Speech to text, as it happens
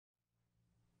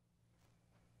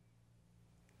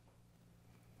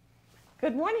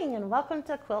Good morning and welcome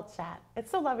to Quilt Chat. It's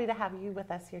so lovely to have you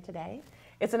with us here today.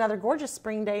 It's another gorgeous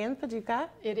spring day in Paducah.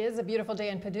 It is a beautiful day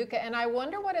in Paducah, and I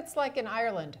wonder what it's like in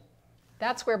Ireland.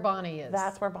 That's where Bonnie is.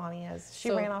 That's where Bonnie is. She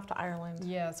ran off to Ireland.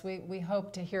 Yes, we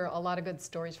hope to hear a lot of good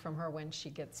stories from her when she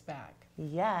gets back.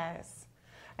 Yes.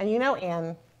 And you know,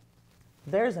 Ann,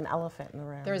 there's an elephant in the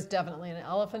room. There's definitely an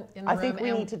elephant in the room. I think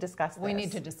we need to discuss this. We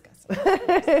need to discuss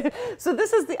it. So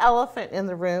this is the elephant in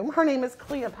the room. Her name is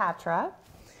Cleopatra.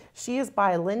 She is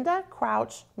by Linda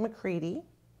Crouch McCreadie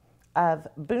of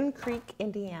Boone Creek,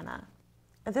 Indiana.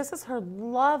 And this is her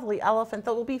lovely elephant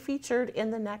that will be featured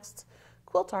in the next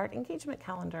QuiltArt Engagement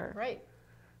Calendar. Right.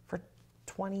 For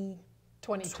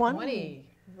 2020.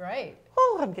 Right.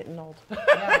 Oh, I'm getting old.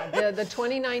 Yeah, the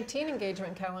 2019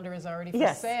 engagement calendar is already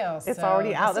for sale. It's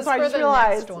already out. That's why I just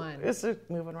realized it's just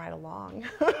moving right along.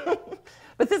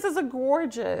 But this is a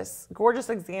gorgeous, gorgeous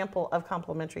example of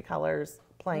complementary colors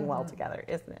playing well together,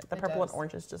 isn't it? The purple and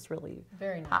orange is just really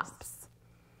very pops.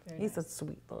 Nice. She's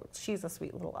a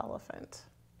sweet little elephant.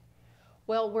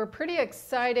 Well, we're pretty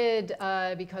excited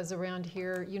because around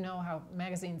here, you know how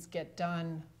magazines get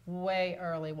done way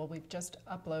early. Well, we've just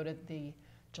uploaded the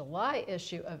July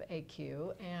issue of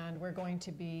AQ, and we're going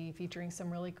to be featuring some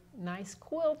really nice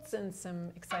quilts and some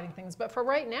exciting things. But for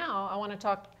right now, I want to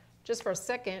talk just for a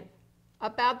second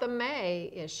about the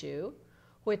May issue,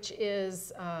 which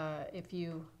is, if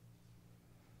you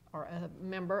are a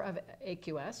member of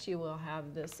AQS, you will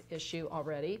have this issue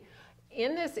already.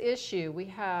 In this issue, we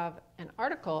have an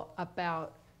article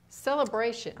about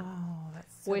Celebration,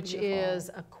 which is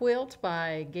a quilt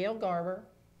by Gail Garber,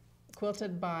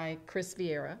 quilted by Chris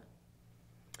Vieira.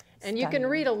 And you can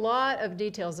read a lot of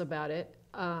details about it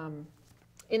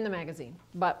in the magazine.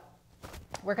 But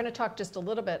we're going to talk just a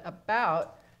little bit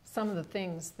about some of the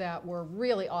things that were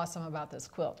really awesome about this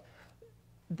quilt.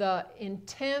 The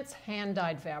intense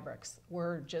hand-dyed fabrics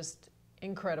were just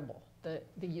incredible. The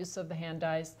use of the hand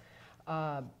dyes.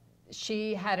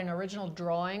 She had an original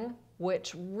drawing,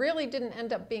 which really didn't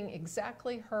end up being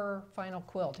exactly her final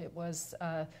quilt. It was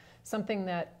something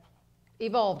that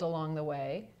evolved along the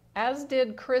way, as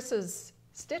did Chris's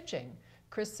stitching.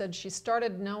 Chris said she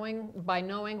started by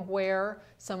knowing where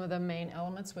some of the main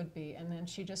elements would be, and then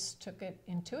she just took it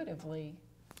intuitively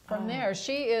from there.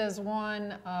 She is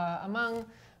one among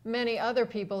many other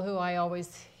people who I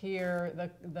always hear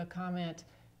the comment,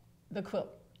 the quilt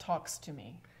talks to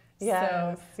me.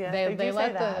 Yes, so yes, they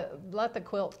let the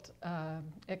quilt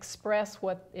express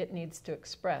what it needs to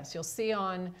express. You'll see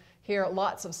on here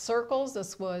lots of circles.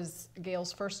 This was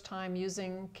Gail's first time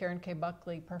using Karen K.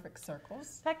 Buckley Perfect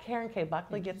Circles. That Karen K.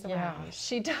 Buckley gets around. Yeah,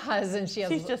 she does, and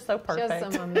she's just so perfect. She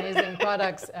has some amazing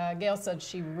products. Gail said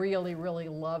she really, really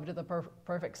loved the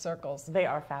Perfect Circles. They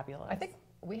are fabulous. I think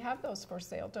we have those for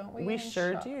sale, don't we? We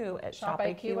sure do at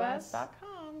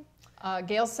shopaqs.com.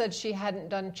 Gail said she hadn't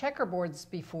done checkerboards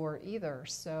before either,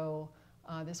 so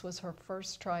this was her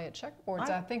first try at checkerboards.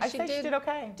 I think she did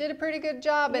okay. Did a pretty good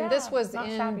job, and this was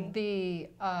in the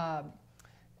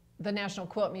National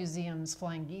Quilt Museum's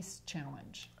Flying Geese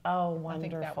Challenge. Oh, wonderful! I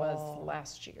think that was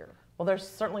last year. Well, there's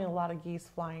certainly a lot of geese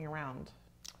flying around.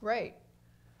 Right.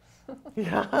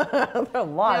 Yeah, there are a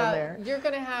lot in there. You're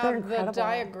going to have the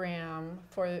diagram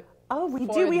for. Oh, we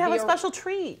do. We have a special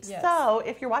treat. Yes. So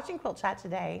if you're watching Quilt Chat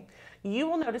today, you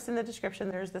will notice in the description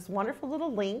there's this wonderful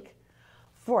little link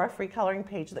for a free coloring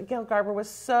page that Gail Garber was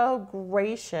so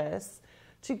gracious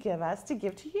to give us to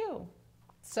give to you.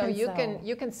 So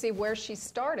you can see where she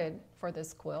started for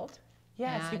this quilt.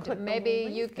 Yes, and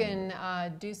maybe you can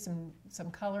do some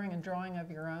coloring and drawing of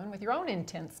your own with your own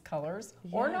intense colors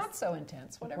or not so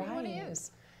intense, whatever you want to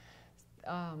use.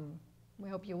 We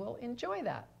hope you will enjoy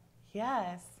that.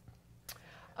 Yes.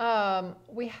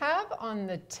 We have on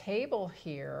the table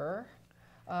here,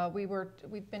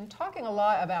 we've been talking a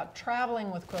lot about traveling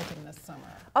with quilting this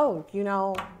summer. Oh, you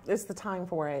know, it's the time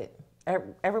for it.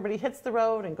 Everybody hits the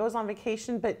road and goes on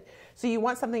vacation, but so you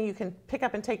want something you can pick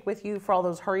up and take with you for all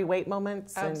those hurry wait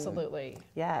moments. Absolutely.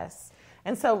 Yes.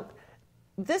 And so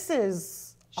this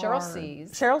is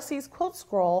Cheryl C's quilt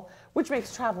scroll, which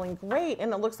makes traveling great,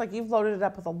 and it looks like you've loaded it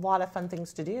up with a lot of fun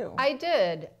things to do. I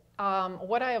did.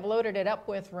 What I have loaded it up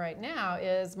with right now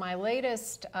is my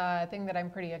latest thing that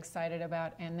I'm pretty excited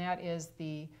about, and that is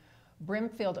the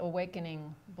Brimfield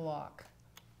Awakening block.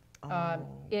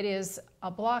 It is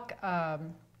a block,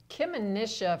 Kim and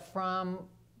Nisha from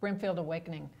Brimfield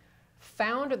Awakening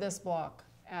found this block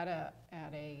at a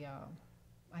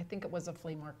I think it was a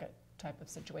flea market type of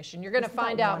situation. You're going to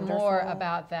find out more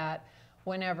about that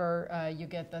whenever you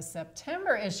get the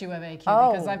September issue of AQ,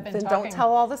 because I've been then talking. Don't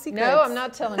tell all the secrets. No, I'm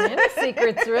not telling any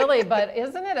secrets really, but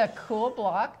isn't it a cool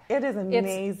block? It is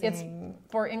amazing. It's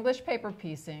for English paper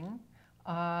piecing,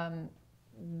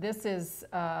 this is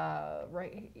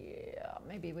right here.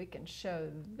 Maybe we can show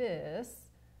this.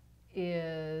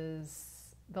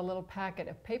 Is the little packet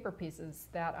of paper pieces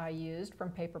that I used from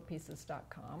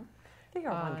paperpieces.com. They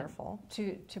are wonderful.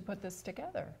 To put this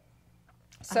together.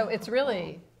 So it's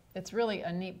really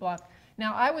a neat block.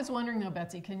 Now I was wondering though,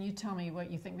 Betsy, can you tell me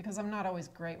what you think? Because I'm not always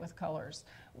great with colors.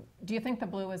 Do you think the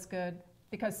blue is good?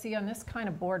 Because see, on this kind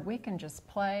of board, we can just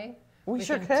play. We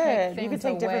sure could. You could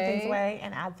take different things away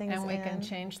and add things in. And we can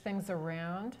change things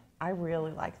around. I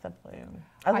really like the blue.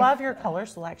 I love your color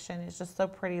selection. It's just so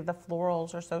pretty. The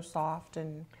florals are so soft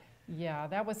and. Yeah,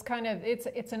 that was kind of, it's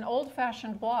an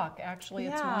old-fashioned block, actually.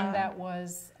 It's one that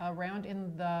was around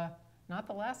in not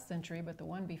the last century, but the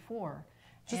one before.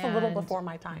 Just a little before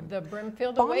my time. The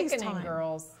Brimfield Bonnie's Awakening time.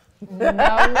 Girls.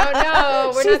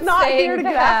 No, we're She's not saying here to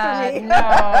get after me.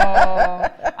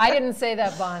 No, I didn't say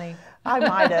that, Bonnie. I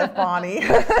might have, Bonnie.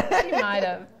 She might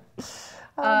have.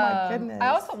 Oh my goodness. I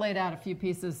also laid out a few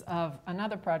pieces of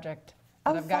another project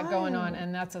that I've got going on,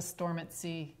 and that's a Storm at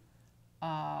Sea.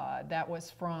 That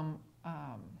was from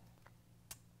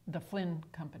the Flynn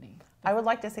Company. I would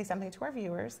like to say something to our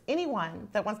viewers. Anyone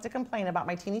that wants to complain about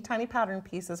my teeny tiny pattern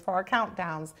pieces for our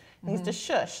countdowns needs to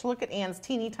shush. Look at Ann's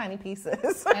teeny tiny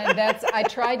pieces. And I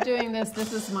tried doing this.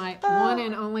 This is my one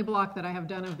and only block that I have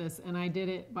done of this, and I did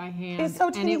it by hand. It's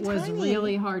so teeny and it was tiny.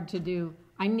 really hard to do.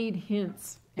 I need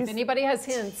hints. If anybody has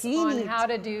hints on how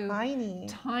to do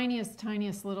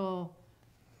tiniest little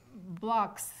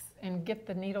blocks and get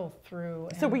the needle through.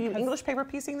 So were you English paper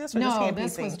piecing this or just hand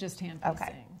piecing? No, this was just hand piecing.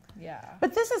 Okay. Yeah.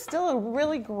 But this is still a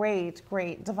really great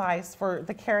device for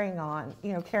the carrying on,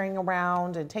 carrying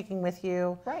around and taking with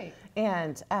you. Right.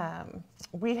 And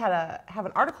we have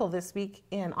an article this week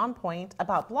in On Point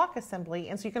about block assembly,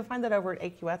 and so you can find that over at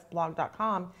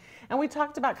aqsblog.com. And we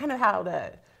talked about kind of how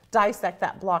to dissect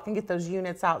that block and get those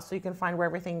units out so you can find where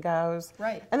everything goes.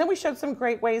 Right. And then we showed some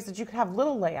great ways that you could have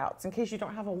little layouts. In case you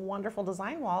don't have a wonderful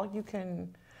design wall, you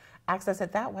can access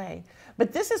it that way.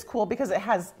 But this is cool because it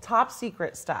has top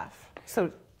secret stuff.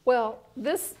 So well,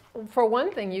 this, for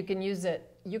one thing, you can use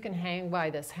it, you can hang by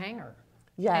this hanger.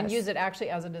 Yes. And use it actually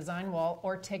as a design wall,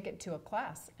 or take it to a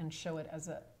class and show it as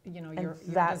a, your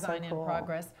design in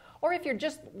progress. Or if you're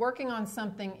just working on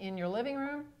something in your living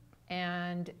room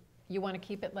and you want to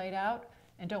keep it laid out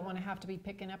and don't want to have to be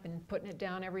picking up and putting it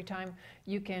down every time,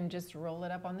 you can just roll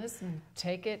it up on this and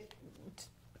take it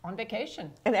on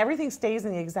vacation. And everything stays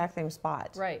in the exact same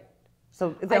spot. Right.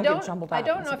 So they don't get jumbled out. I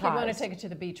don't know if you want to take it to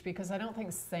the beach because I don't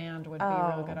think sand would be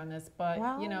real good on this, but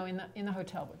in the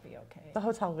hotel would be okay. The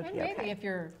hotel would be okay. Maybe if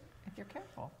you're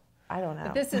careful. I don't know.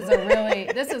 But this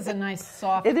is a nice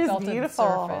soft felted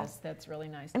surface that's really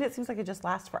nice. And it seems like it just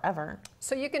lasts forever.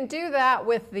 So you can do that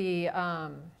with the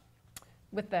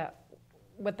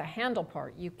handle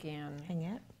part. You can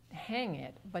hang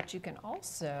it, but you can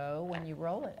also, when you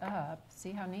roll it up,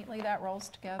 see how neatly that rolls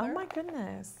together? Oh my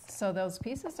goodness. So those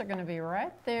pieces are going to be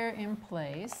right there in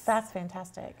place. That's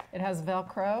fantastic. It has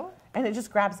Velcro. And it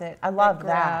just grabs it. I love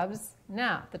that. Grabs.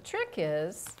 Now, the trick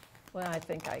is, well, I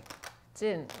think I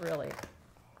didn't really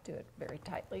do it very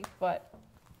tightly, but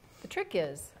the trick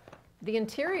is the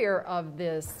interior of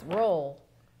this roll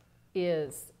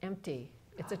is empty.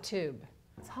 It's a tube.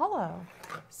 It's hollow.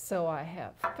 So I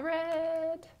have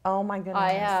thread. Oh my goodness.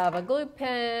 I have a glue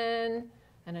pen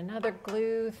and another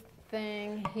glue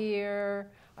thing here.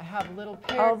 I have a little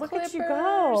pair of clippers. At you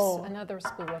go. Another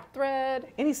spool of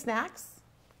thread. Any snacks?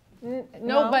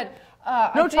 No, but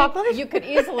no chocolate? You could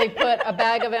easily put a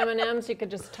bag of M&Ms. You could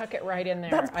just tuck it right in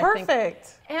there. That's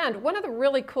perfect. And one of the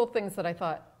really cool things that I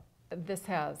thought this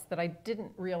has that I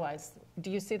didn't realize.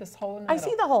 Do you see this hole in the middle? I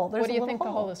see the hole. There's what do you think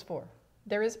hole. the hole is for?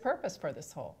 There is purpose for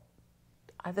this hole.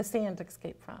 The sand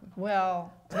escaped from.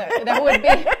 Well, that would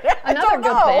be another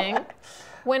good thing.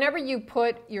 Whenever you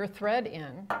put your thread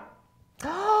in,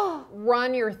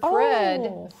 run your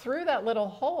thread through that little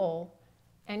hole,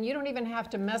 and you don't even have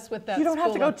to mess with that. You don't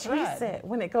have to go thread. chase it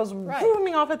when it goes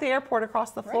zooming off at the airport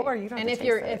across the floor. You don't have to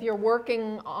chase it. If you're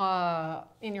working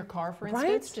in your car, for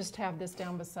instance, just have this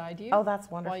down beside you. Oh,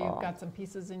 that's wonderful. While you've got some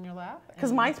pieces in your lap.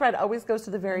 Because my thread always goes to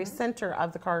the very center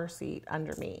of the car seat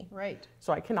under me. Right.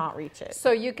 So I cannot reach it.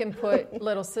 So you can put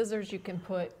little scissors. You can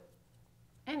put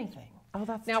anything. Oh,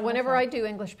 that's now. terrific. Whenever I do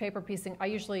English paper piecing, I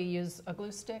usually use a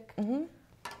glue stick.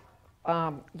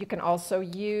 You can also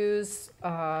use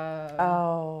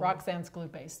Roxanne's Glue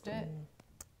Based It.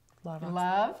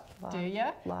 Love? Do you?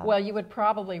 Love. Well, you would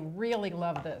probably really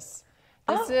love this.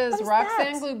 This is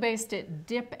Roxanne Glue Based It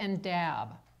Dip and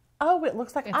Dab. Oh, it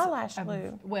looks like eyelash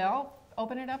glue. Well,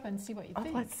 open it up and see what you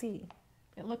think. Let's see.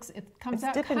 It comes It's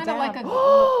out dipping kind of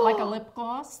down. like a lip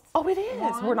gloss. Oh, it is.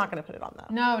 wand. We're not going to put it on,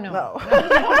 though. No.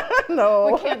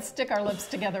 No. We can't stick our lips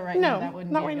together right now. That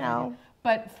wouldn't not be a right good now. idea.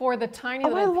 But for the tiny I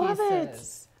little love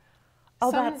pieces.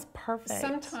 Oh, that's perfect.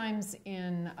 Sometimes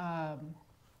in...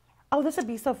 oh, this would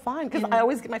be so fun because I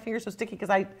always get my fingers so sticky because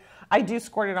I do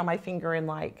squirt it on my finger and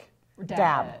like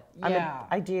dab. it.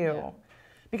 I do. Yeah.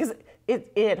 Because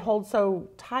it holds so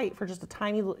tight for just a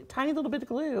tiny little bit of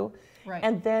glue. Right.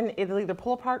 And then it'll either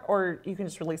pull apart or you can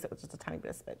just release it with just a tiny bit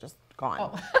of spit. Just gone.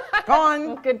 Oh. Gone.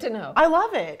 Well, good to know. I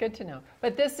love it. Good to know.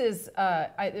 But this is,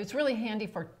 it's really handy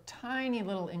for tiny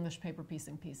little English paper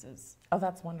piecing pieces. Oh,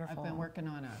 that's wonderful. I've been working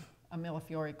on a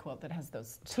Millefiori quilt that has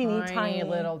those Tiny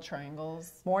little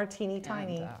triangles. More teeny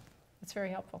tiny. And, it's very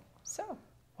helpful. So.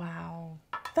 Wow.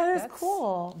 That is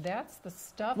cool. That's the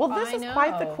stuff Well, this is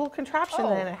quite the cool contraption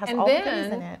then. It has all the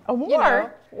goodies in it. Oh,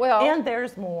 more. And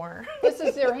there's more. This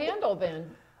is their handle then.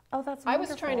 Oh, that's wonderful. I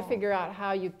was trying to figure out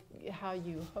how you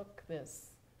hook this,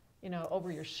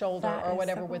 over your shoulder or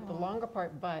whatever with the longer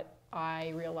part, but I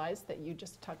realized that you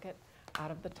just tuck it out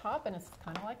of the top and it's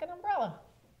kind of like an umbrella.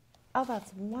 Oh,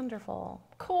 that's wonderful.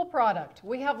 Cool product.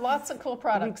 We have lots of cool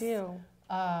products. We do.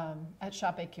 At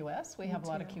Shop AQS, we have a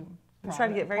lot of cute We try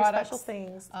to get very special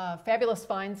things. Fabulous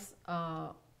finds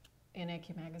in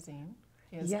AQ Magazine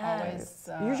is always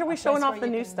usually showing off the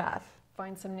new stuff.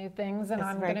 Find some new things, and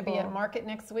I'm going to be at Market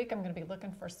next week. I'm going to be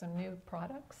looking for some new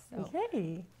products. So.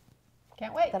 Yay!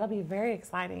 Can't wait. That'll be very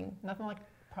exciting. Nothing like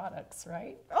products,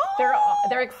 right? Oh!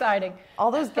 They're exciting.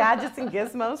 All those gadgets and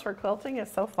gizmos for quilting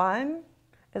is so fun.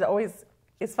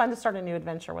 It's fun to start a new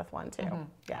adventure with one too. Mm-hmm.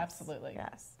 Yes. Absolutely.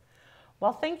 Yes.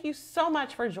 Well, thank you so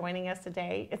much for joining us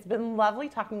today. It's been lovely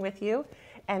talking with you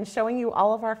and showing you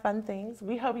all of our fun things.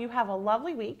 We hope you have a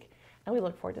lovely week, and we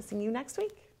look forward to seeing you next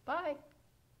week. Bye.